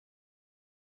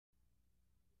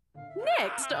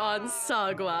Next on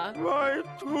Sagwa. My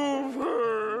tooth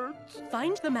hurts.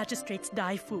 Find the magistrate's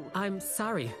Daifu. I'm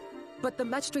sorry, but the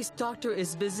magistrate's doctor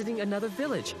is visiting another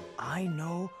village. I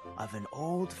know of an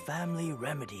old family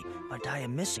remedy, but I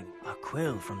am missing a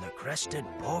quill from the crested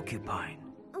porcupine.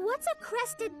 What's a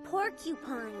crested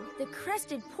porcupine? The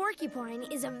crested porcupine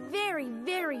is a very,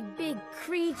 very big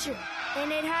creature.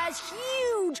 And it has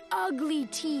huge, ugly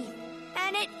teeth.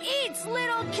 And it eats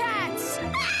little cats.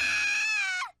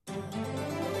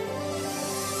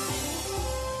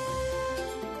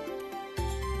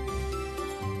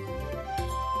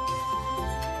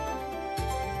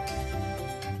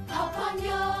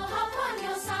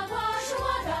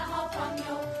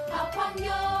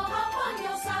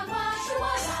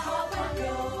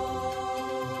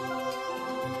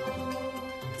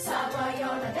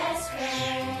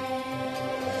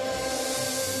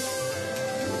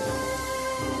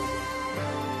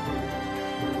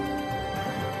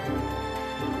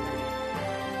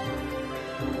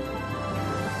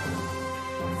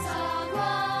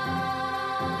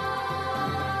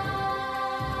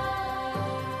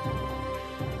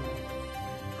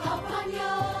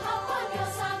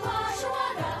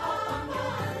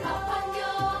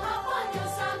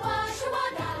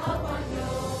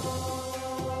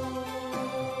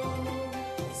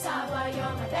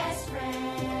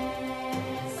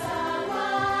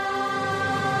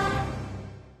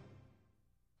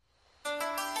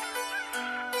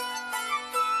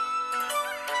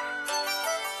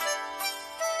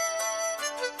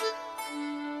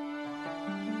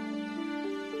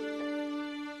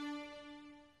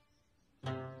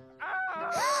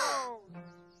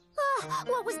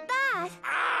 What was that?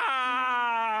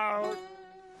 Ow!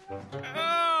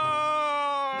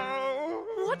 Ow!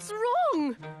 What's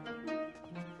wrong?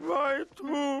 My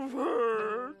tooth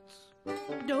hurts.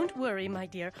 Don't worry, my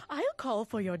dear. I'll call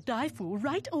for your Daifu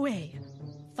right away.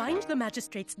 Find the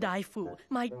magistrate's Daifu.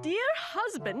 My dear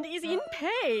husband is in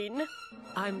pain.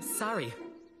 I'm sorry,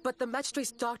 but the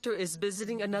magistrate's doctor is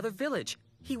visiting another village.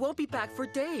 He won't be back for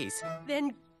days.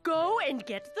 Then go and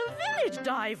get the village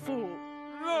Daifu.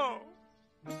 No.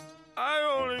 I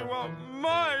only want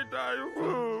my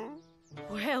Daifu.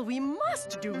 Well, we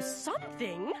must do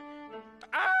something,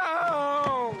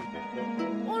 Ow!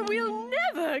 or we'll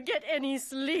never get any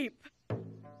sleep.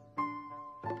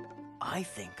 I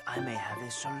think I may have a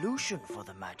solution for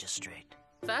the magistrate.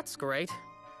 That's great.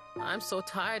 I'm so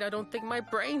tired I don't think my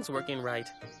brain's working right.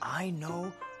 I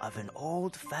know of an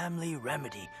old family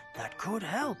remedy that could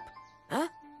help. Huh?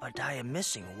 But I am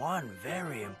missing one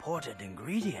very important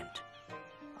ingredient.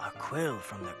 A quill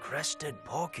from the crested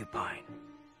porcupine.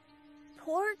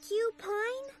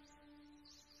 Porcupine?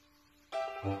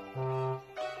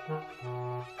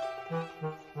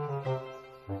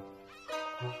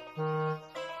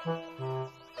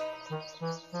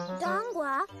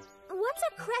 Dongwa, what's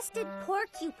a crested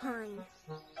porcupine?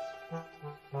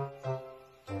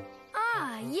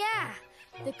 Ah, yeah.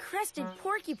 The crested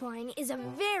porcupine is a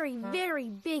very, very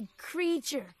big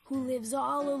creature who lives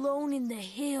all alone in the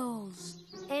hills.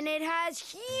 And it has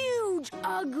huge,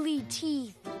 ugly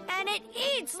teeth. And it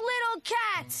eats little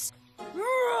cats.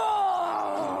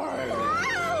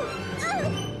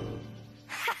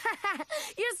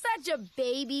 You're such a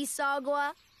baby,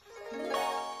 Sagwa.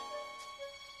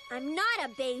 I'm not a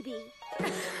baby.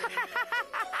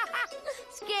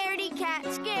 Scaredy cat,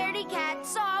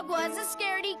 Sagwa's a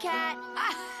scaredy cat.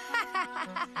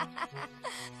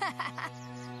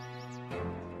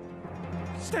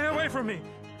 Stay away from me.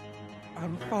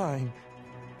 I'm fine.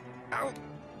 Ow!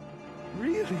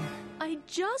 Really? I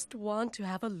just want to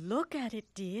have a look at it,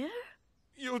 dear.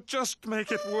 You'll just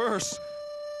make it worse.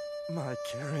 My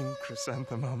caring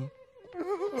chrysanthemum.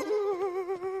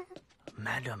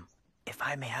 Madam, if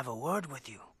I may have a word with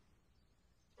you.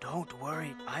 Don't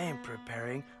worry, I am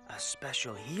preparing a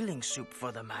special healing soup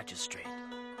for the magistrate.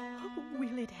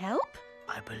 Will it help?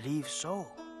 I believe so,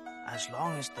 as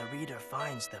long as the reader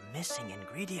finds the missing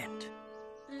ingredient.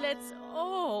 Let's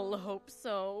all hope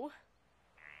so.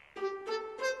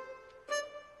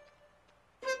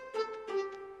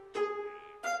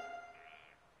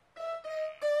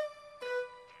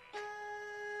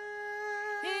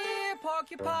 Here,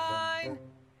 porcupine!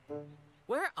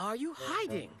 Where are you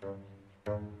hiding?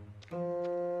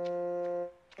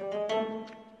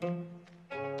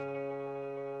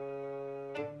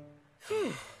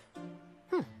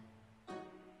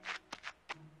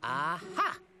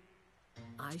 Aha!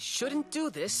 I shouldn't do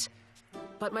this,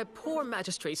 but my poor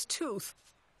magistrate's tooth.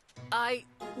 I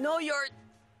know you're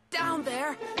down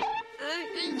there.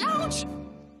 Ouch!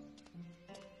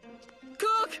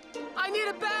 Cook! I need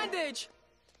a bandage!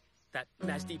 That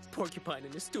nasty porcupine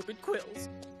and his stupid quills.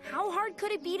 How hard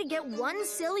could it be to get one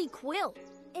silly quill?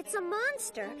 It's a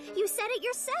monster. You said it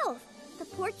yourself. The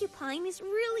porcupine is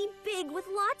really big with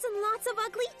lots and lots of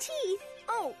ugly teeth.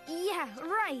 Oh, yeah,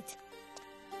 right.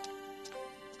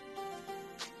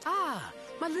 Ah,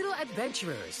 my little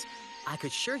adventurers. I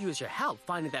could sure use your help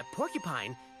finding that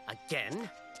porcupine again.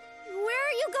 Where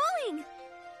are you going?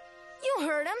 You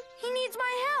heard him. He needs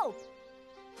my help.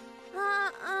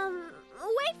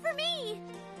 Wait for me.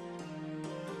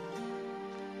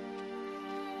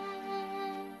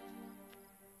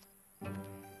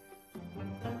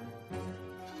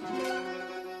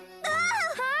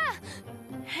 Ah!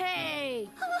 Hey!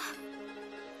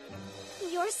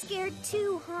 You're scared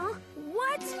too, huh?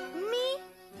 What? Me?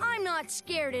 I'm not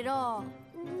scared at all.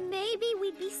 Maybe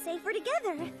we'd be safer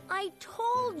together. I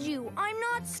told you, I'm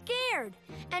not scared.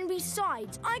 And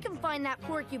besides, I can find that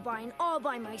porcupine all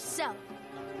by myself.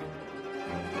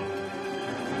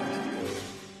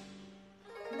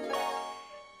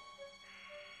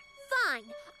 Fine.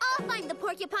 I'll find the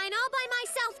porcupine all by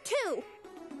myself, too.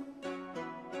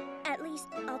 At least,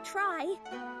 I'll try.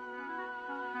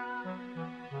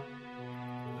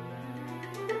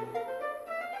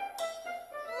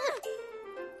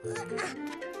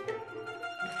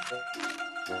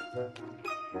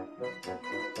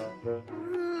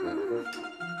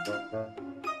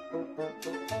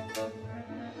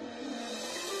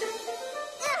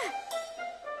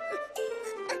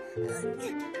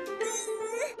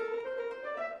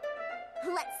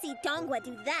 Let's see Dongwa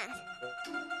do that.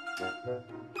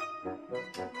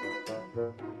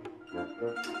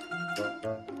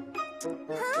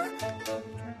 Huh?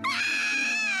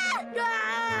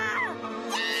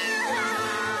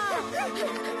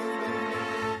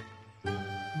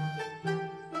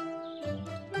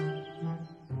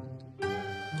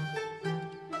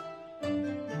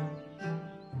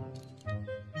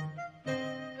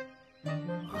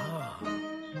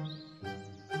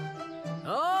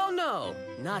 Oh, no,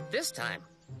 not this time.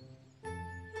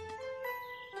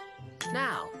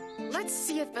 Now, let's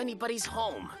see if anybody's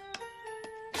home.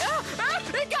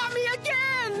 It got me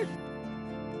again!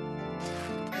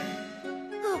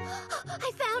 Oh,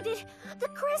 I found it! The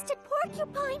crested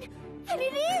porcupine! And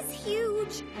it is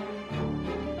huge!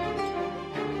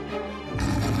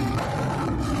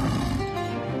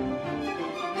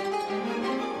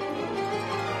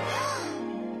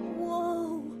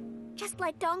 Whoa! Just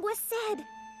like Dongwa said,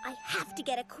 I have to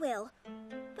get a quill.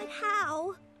 But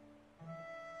how?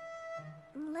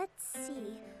 Let's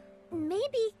see.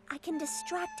 Maybe I can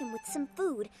distract him with some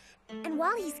food. And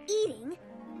while he's eating...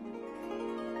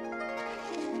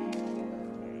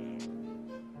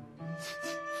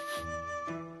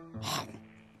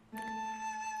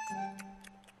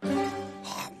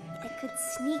 I could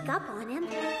sneak up on him.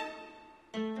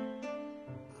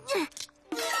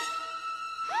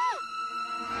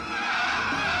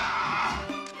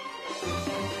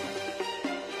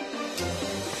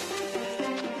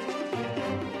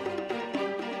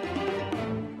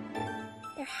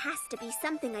 There has to be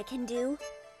something I can do,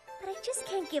 but I just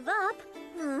can't give up.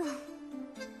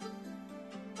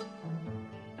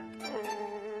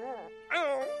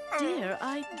 Dear,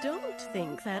 I don't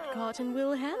think that cotton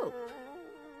will help.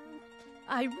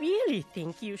 I really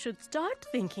think you should start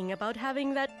thinking about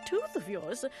having that tooth of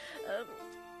yours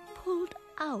pulled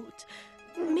out.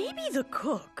 Maybe the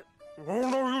cook. Oh,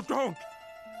 no, you don't.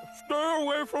 Stay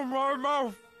away from my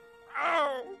mouth.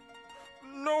 Ow!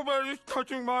 Nobody's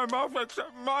touching my mouth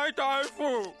except my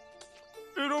Daifu.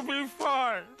 It'll be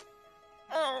fine.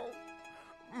 Oh,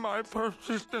 my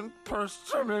persistent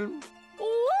persimmon.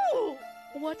 Whoa!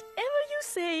 Whatever you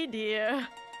say, dear.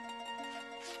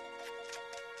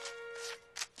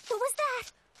 What was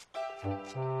that?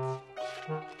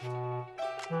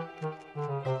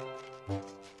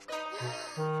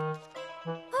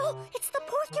 Oh, it's the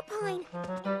porcupine.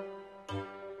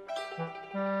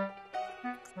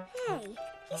 Hey,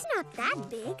 he's not that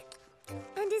big.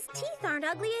 And his teeth aren't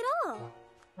ugly at all.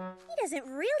 He doesn't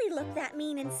really look that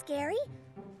mean and scary.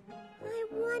 I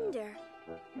wonder...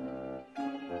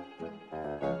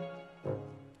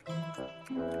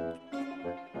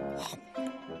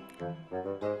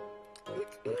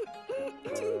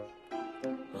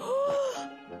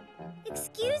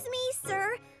 Excuse me,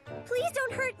 sir. Please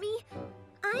don't hurt me.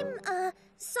 I'm,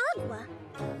 Sagwa.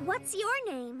 What's your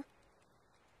name?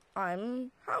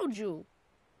 I'm Haoju.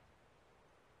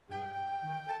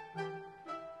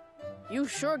 You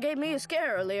sure gave me a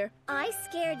scare earlier. I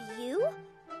scared you?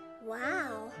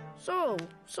 Wow. So,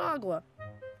 Sagwa,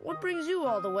 what brings you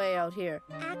all the way out here?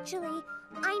 Actually,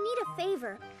 I need a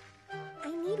favor.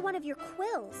 I need one of your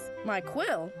quills. My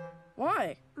quill?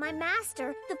 Why? My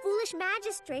master, the foolish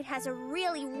magistrate, has a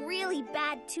really, really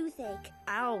bad toothache.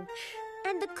 Ouch.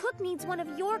 And the cook needs one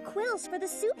of your quills for the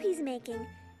soup he's making.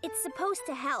 It's supposed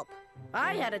to help.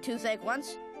 I had a toothache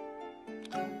once.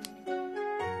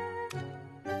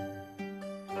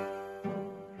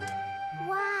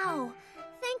 Wow.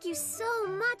 Thank you so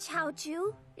much,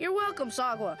 Hao-Ju. You're welcome,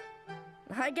 Sagwa.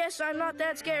 I guess I'm not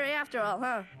that scary after all,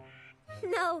 huh?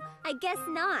 No, I guess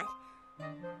not.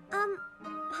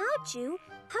 Hao-Ju,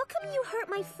 how come you hurt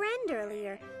my friend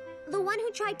earlier? The one who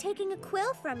tried taking a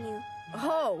quill from you.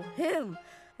 Oh, him.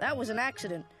 That was an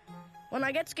accident. When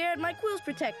I get scared, my quills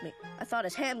protect me. I thought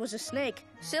his hand was a snake.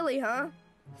 Silly, huh?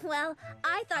 Well,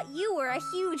 I thought you were a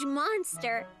huge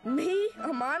monster. Me?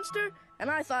 A monster? And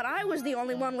I thought I was the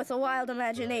only one with a wild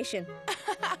imagination.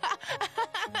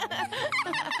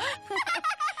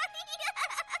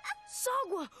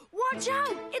 Sagwa, watch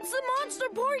out! It's the monster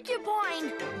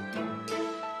porcupine!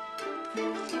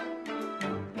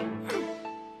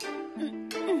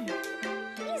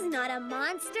 He's not a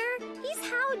monster. He's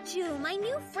Hao-Ju, my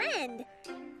new friend.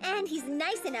 And he's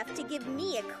nice enough to give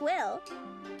me a quill.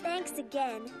 Thanks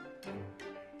again.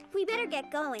 We better get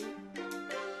going.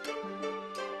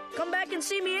 Come back and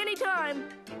see me anytime.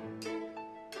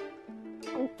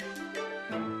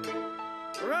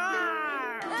 Roar!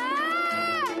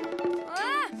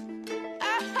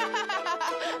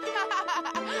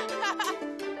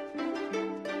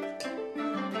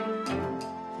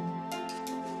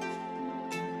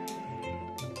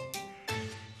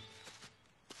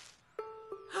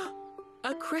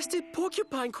 A crested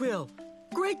porcupine quill.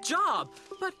 Great job.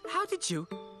 But how did you...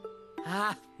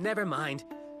 never mind.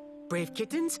 Brave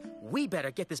kittens, we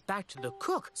better get this back to the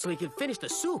cook so he can finish the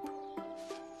soup.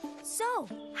 So,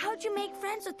 how'd you make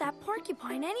friends with that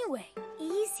porcupine anyway?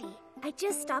 Easy. I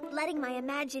just stopped letting my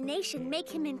imagination make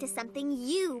him into something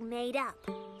you made up.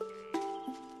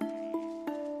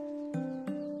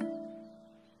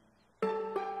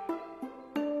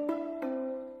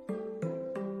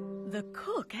 The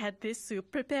cook had this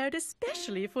soup prepared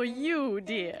especially for you,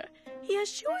 dear. He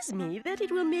assures me that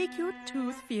it will make your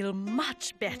tooth feel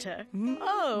much better.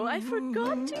 Oh, I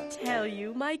forgot to tell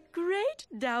you, my great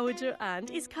dowager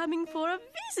aunt is coming for a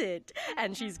visit,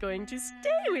 and she's going to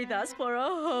stay with us for a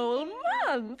whole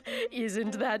month.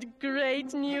 Isn't that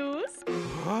great news?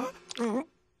 Huh?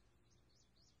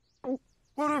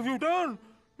 What have you done?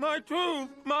 My tooth!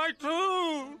 My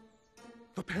tooth!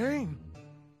 The pain.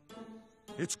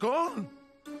 It's gone.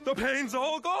 The pain's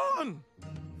all gone.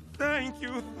 Thank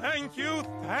you, thank you,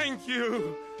 thank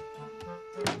you.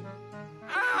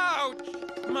 Ouch!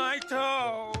 My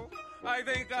toe. I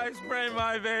think I sprained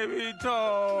my baby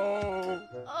toe.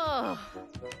 Oh,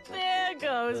 there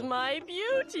goes my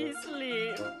beauty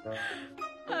sleep.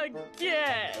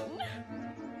 Again.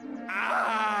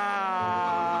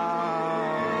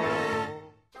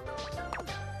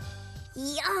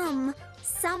 Yum!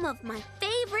 Some of my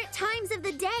favorite times of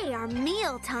the day are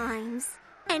meal times.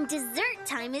 And dessert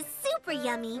time is super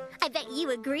yummy. I bet you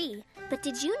agree. But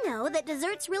did you know that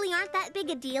desserts really aren't that big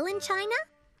a deal in China?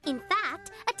 In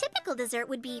fact, a typical dessert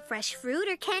would be fresh fruit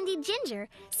or candied ginger.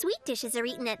 Sweet dishes are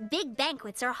eaten at big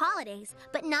banquets or holidays,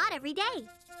 but not every day.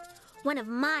 One of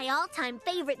my all-time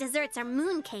favorite desserts are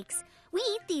mooncakes. We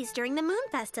eat these during the Moon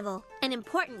Festival, an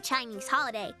important Chinese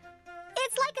holiday.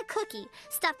 It's like a cookie,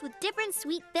 stuffed with different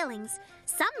sweet fillings.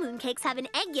 Some mooncakes have an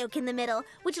egg yolk in the middle,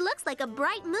 which looks like a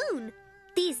bright moon.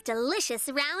 These delicious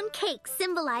round cakes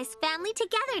symbolize family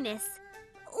togetherness.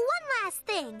 One last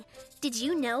thing. Did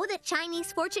you know that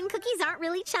Chinese fortune cookies aren't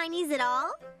really Chinese at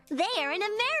all? They are an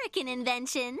American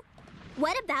invention.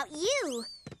 What about you?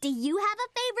 Do you have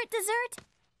a favorite dessert?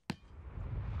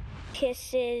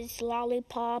 Kisses,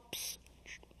 lollipops,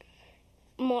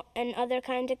 and other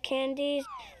kinds of candies.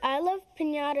 I love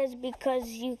piñatas because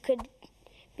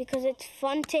it's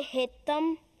fun to hit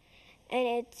them.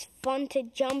 And it's fun to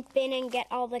jump in and get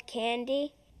all the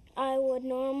candy. I would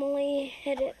normally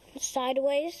hit it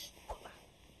sideways.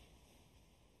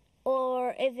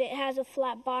 Or if it has a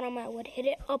flat bottom, I would hit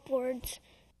it upwards.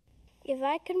 If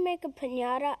I could make a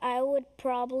piñata, I would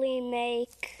probably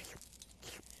make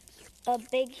a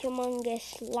big,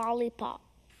 humongous lollipop.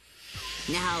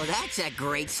 Now that's a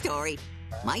great story.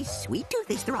 My sweet tooth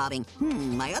is throbbing.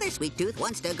 My other sweet tooth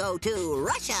wants to go to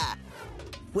Russia,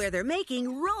 where they're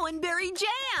making rowan berry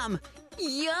jam.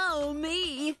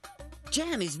 Yummy!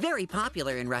 Jam is very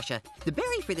popular in Russia. The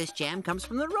berry for this jam comes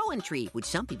from the rowan tree, which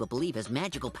some people believe has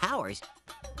magical powers.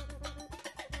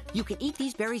 You can eat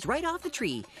these berries right off the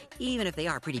tree, even if they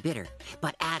are pretty bitter.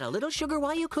 But add a little sugar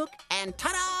while you cook, and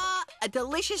ta-da! A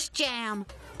delicious jam.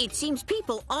 It seems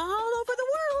people all over the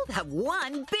world have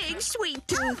one big sweet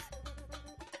tooth.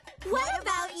 What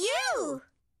about you?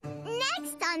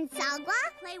 Next on Sagwa,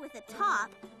 play with the top.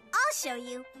 I'll show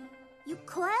you. You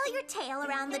coil your tail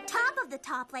around the top of the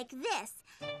top like this,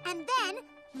 and then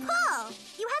pull.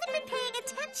 You haven't been paying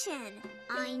attention.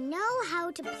 I know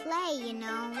how to play, you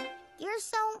know. You're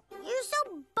so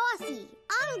bossy.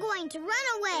 I'm going to run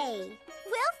away.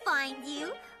 We'll find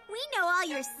you. We know all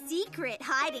your secret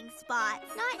hiding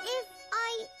spots. Not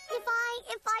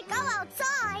if I go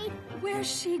outside. Where's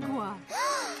Sheegwa?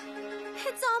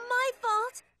 It's all my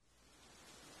fault.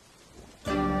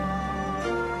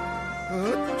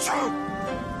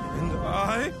 And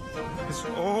I, as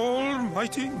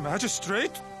almighty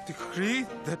magistrate, decree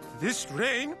that this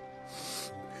rain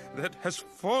that has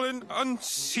fallen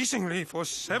unceasingly for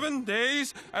 7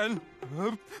 days and...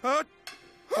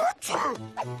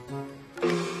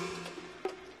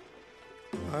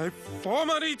 I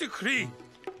formally decree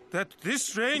that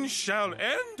this rain shall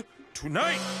end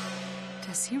tonight.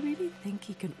 Does he really think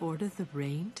he can order the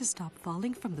rain to stop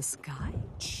falling from the sky?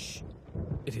 Shh.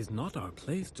 It is not our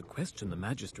place to question the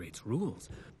magistrate's rules,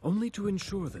 only to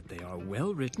ensure that they are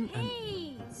well written and...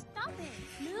 Hey, stop it.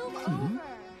 Move over.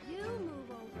 You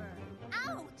move over.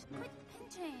 Ouch. Quit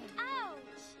pinching.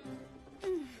 Ouch.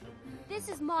 This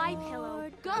is my pillow.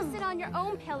 Go sit on your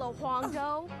own pillow,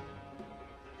 Huangdo.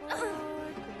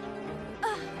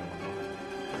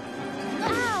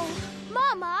 Ow!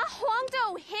 Mama,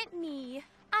 Huangdo hit me.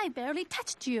 I barely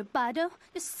touched you, Bado.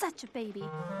 You're such a baby.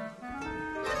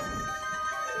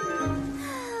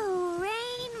 Oh,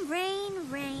 rain, rain,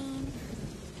 rain.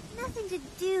 Nothing to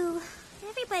do.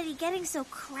 Everybody getting so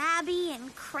crabby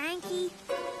and cranky.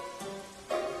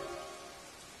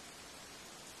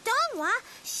 Dongwa,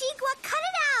 Sheegwa, cut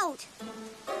it out!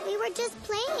 We were just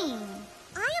playing.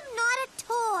 I am not a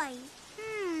toy.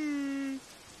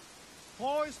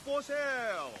 Toys for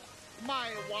sale.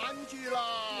 卖玩具啦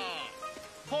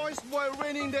Toys for a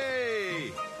raining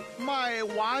day. 卖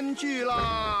玩具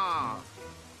啦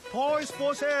Toys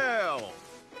for sale.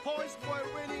 Toys for a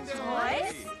raining day.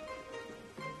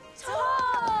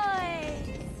 Toys!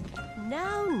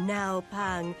 Now,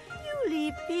 Pang. You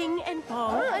leave Ping and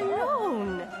Pong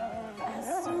alone.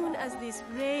 As soon as this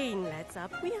rain lets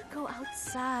up, we'll go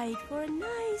outside for a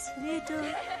nice little...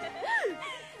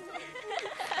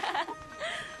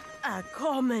 A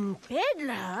common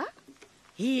peddler?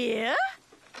 Here?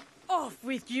 Off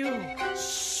with you!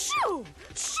 Shoo!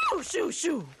 Shoo, shoo,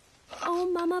 shoo! Oh,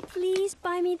 Mama, please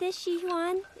buy me this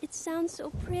Xiyuan. It sounds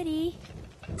so pretty.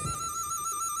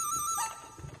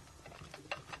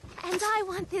 And I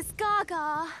want this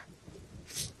Gaga.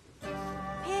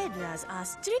 Peddlers are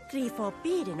strictly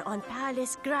forbidden on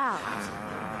palace grounds.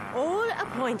 All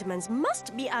appointments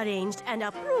must be arranged and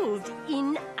approved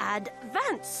in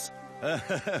advance.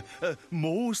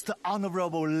 Most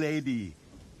honorable lady,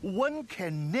 one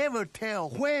can never tell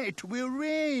when it will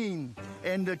rain,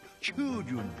 and the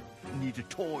children need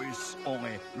toys on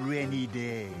a rainy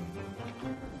day.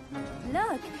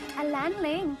 Look, a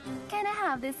landling. Can I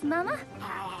have this, Mama?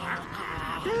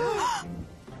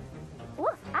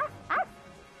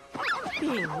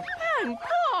 Ping and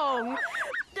Pong!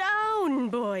 Down,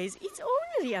 boys. It's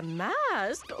only a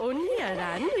mask, only a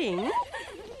landing.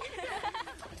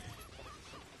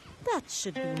 That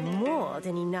should be more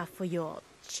than enough for your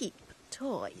cheap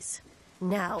toys.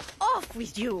 Now, off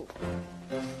with you!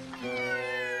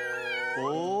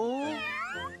 Oh,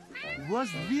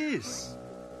 what's this?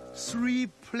 3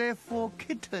 playful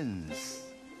kittens.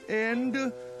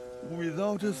 And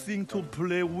without a thing to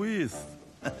play with.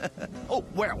 Oh,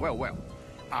 well.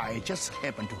 I just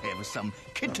happen to have some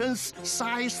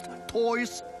kittens-sized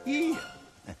toys here.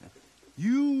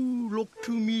 You look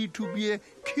to me to be a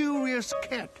curious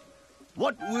cat.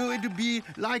 What will it be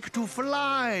like to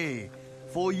fly?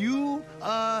 For you,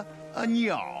 a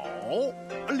meow,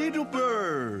 a little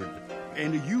bird.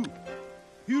 And you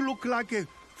look like a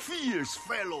fierce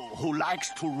fellow who likes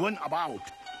to run about.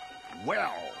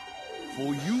 Well,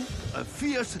 for you, a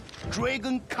fierce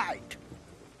dragon kite.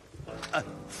 A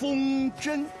feng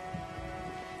zhen.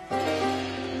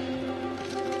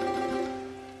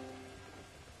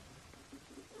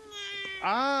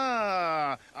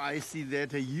 Ah, I see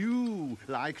that you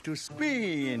like to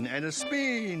spin and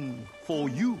spin. For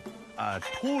you, a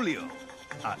Tolio,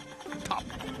 a top.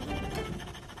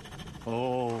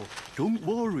 Oh, don't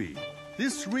worry.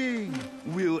 This rain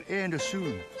will end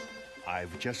soon.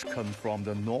 I've just come from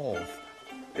the north,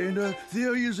 and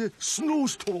there is a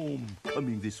snowstorm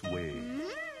coming this way.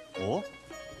 Oh,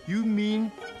 you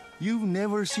mean you've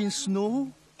never seen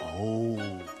snow?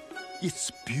 Oh,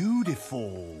 it's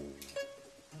beautiful.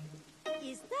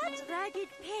 Is that ragged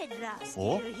peddler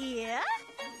still here?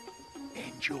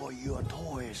 And enjoy your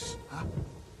toys, huh?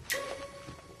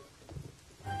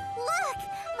 Look!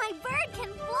 My bird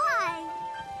can fly!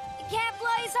 It can't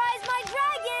fly as high as my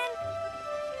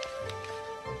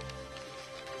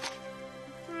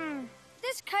dragon!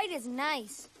 This kite is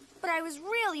nice, but I was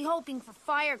really hoping for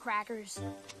firecrackers.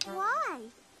 Why?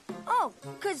 Oh,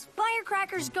 'cause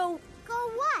firecrackers go...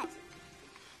 Go what?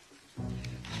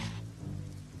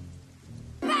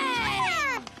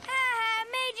 Bang! Ah,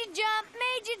 made you jump,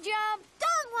 made you jump.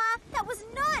 Dongwa, that was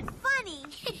not funny.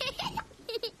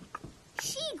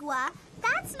 Sheegwa,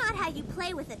 that's not how you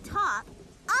play with a top.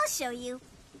 I'll show you.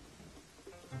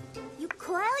 You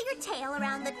coil your tail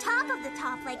around the top of the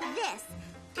top like this,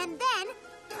 and then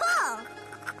pull.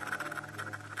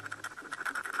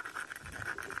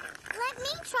 Let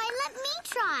me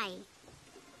try.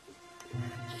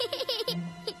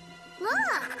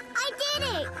 Look, I did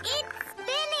it. It's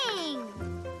spinning.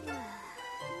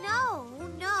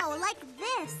 No, like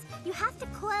this. You have to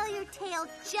coil your tail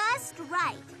just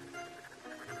right.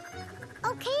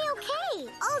 Okay.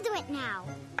 I'll do it now.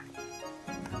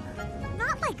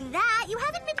 Not like that. You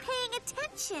haven't been paying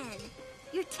attention.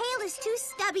 Your tail is too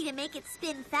stubby to make it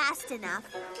spin fast enough.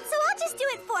 So I'll just do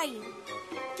it for you.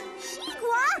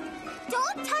 Sheegwa,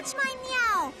 don't touch my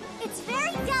meow. It's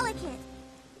very delicate.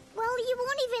 Well, you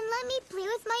won't even let me play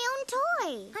with my own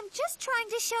toy. I'm just trying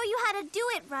to show you how to do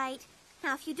it right.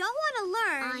 Now, if you don't want to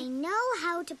learn... I know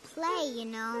how to play, you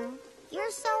know.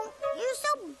 You're so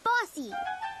bossy.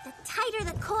 The tighter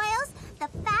the coils, the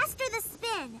faster the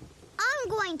spin. I'm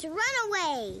going to run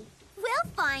away.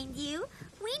 We'll find you.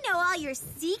 We know all your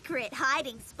secret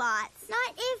hiding spots.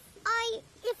 Not if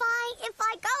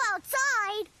I go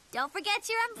outside. Don't forget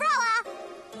your umbrella.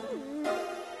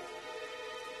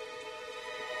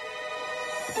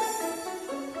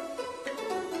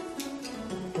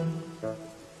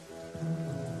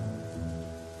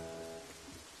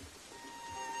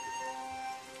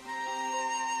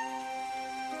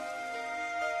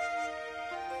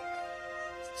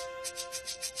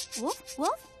 Woof,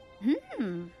 woof.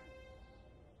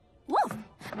 Woof!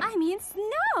 I mean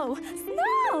snow!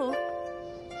 Snow!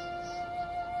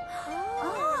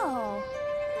 Oh!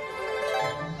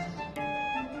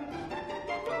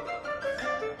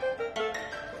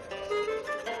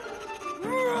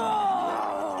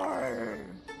 Roar!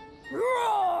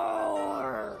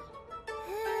 Roar!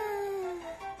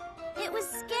 It was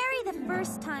scary the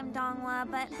first time, Dongwa,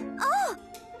 but... Oh!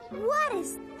 What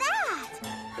is that?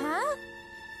 Huh?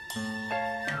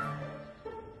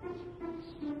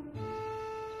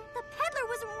 The peddler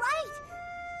was right.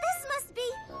 This must be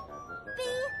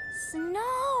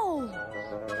snow.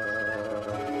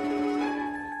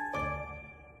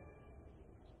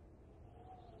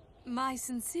 My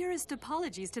sincerest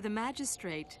apologies to the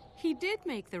magistrate. He did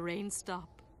make the rain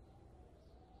stop.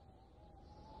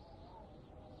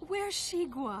 Where's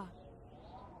Sheegwa?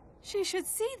 She should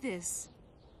see this.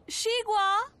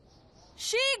 Sheegwa!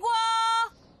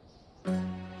 Sheegwa!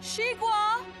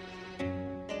 Sheegwa!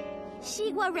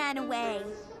 Sheegwa ran away.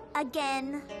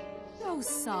 Again. Oh,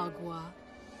 Sagwa.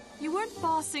 You weren't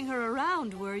bossing her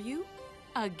around, were you?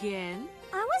 Again?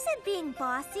 I wasn't being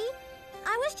bossy.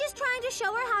 I was just trying to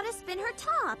show her how to spin her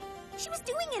top. She was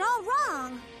doing it all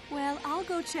wrong. Well, I'll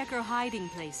go check her hiding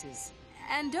places.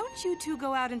 And don't you two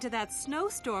go out into that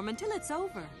snowstorm until it's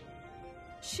over.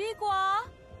 Sheegwa!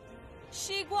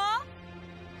 Sheegwa!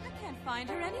 I can't find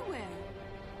her anywhere.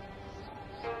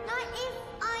 Not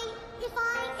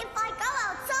if I go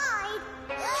outside.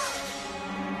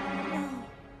 No.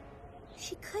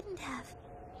 She couldn't have.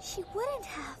 She wouldn't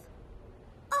have.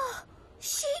 Oh,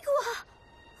 Sheegwa!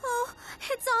 Oh,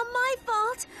 it's all my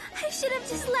fault. I should have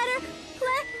just let her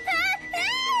play.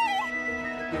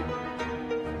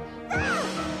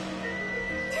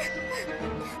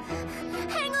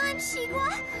 Hang on,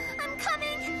 Sheegwa. I'm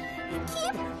coming.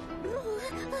 Keep...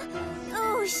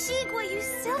 Oh, Sheegwa, you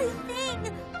silly thing.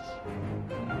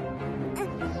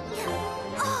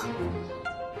 Oh.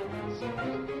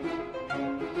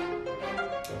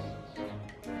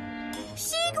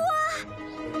 Sheegwa!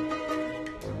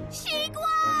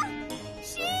 Sheegwa!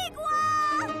 Sheegwa!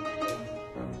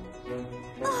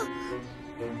 Oh.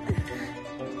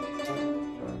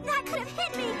 That could have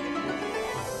hit me.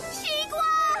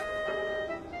 Sheegwa!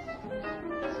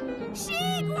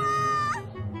 Sheegwa!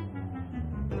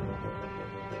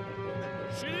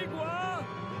 Sheegwa!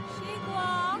 Sheegwa!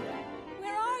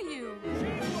 Where are you?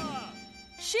 Sheegwa!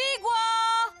 Sheegwa!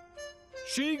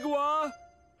 Sheegwa!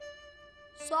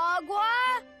 Sagwa,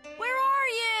 where are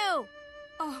you?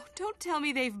 Oh, don't tell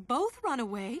me they've both run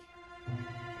away.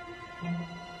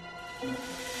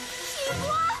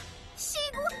 Sheegwa!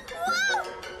 Sheegwa! Whoa!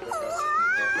 Whoa!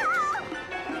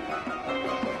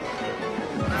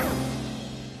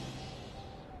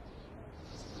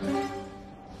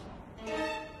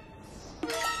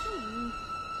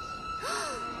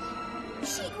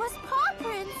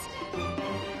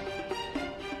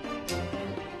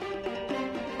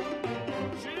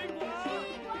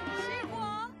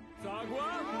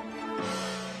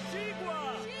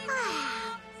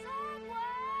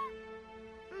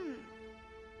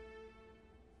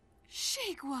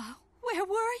 Sheegwa, where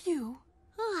were you?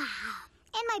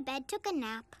 In my bed, took a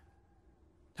nap.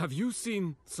 Have you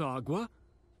seen Sagwa?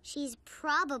 She's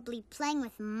probably playing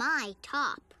with my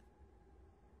top.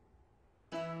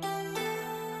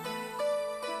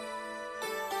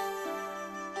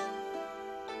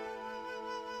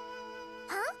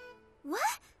 Huh?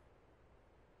 What?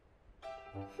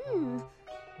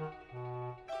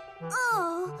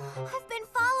 Oh, I've been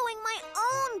following my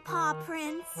own paw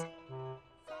prints.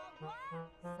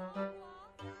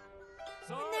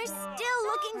 And they're still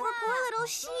looking for poor little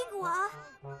Sheegwa.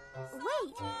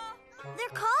 Wait,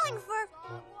 they're calling for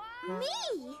me.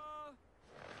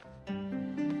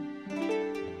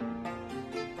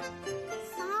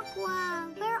 Sagwa,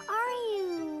 where are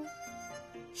you?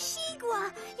 Sheegwa,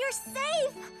 you're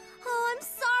safe. Oh, I'm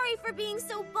sorry for being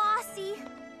so bossy.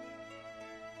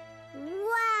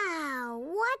 Wow,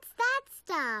 what's that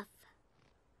stuff?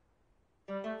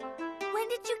 When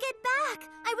did you get back?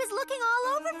 I was looking all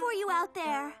over for you out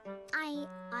there.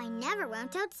 I never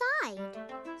went outside.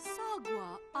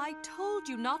 Sagwa, I told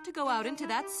you not to go out into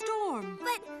that storm.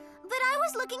 But I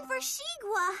was looking for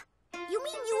Sheegwa. You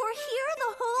mean you were here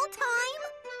the whole time?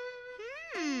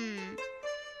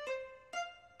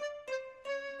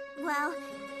 Well,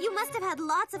 you must have had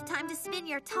lots of time to spin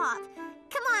your top.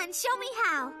 Come on, show me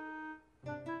how.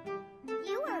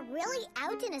 You were really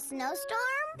out in a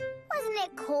snowstorm? Wasn't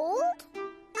it cold?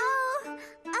 Oh,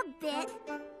 a bit.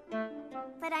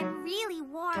 But I'm really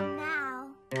warm now.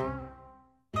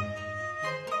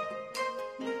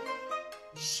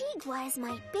 Sheegwa is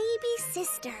my baby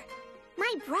sister.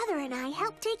 My brother and I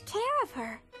help take care of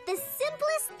her. The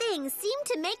simplest things seem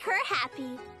to make her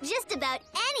happy. Just about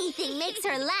anything makes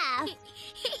her laugh.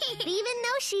 Even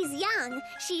though she's young,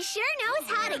 she sure knows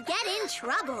how to get in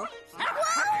trouble.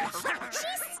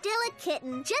 She's still a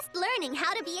kitten, just learning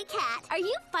how to be a cat. Are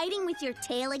you fighting with your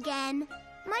tail again?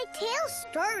 My tail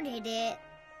started it.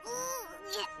 Whoa!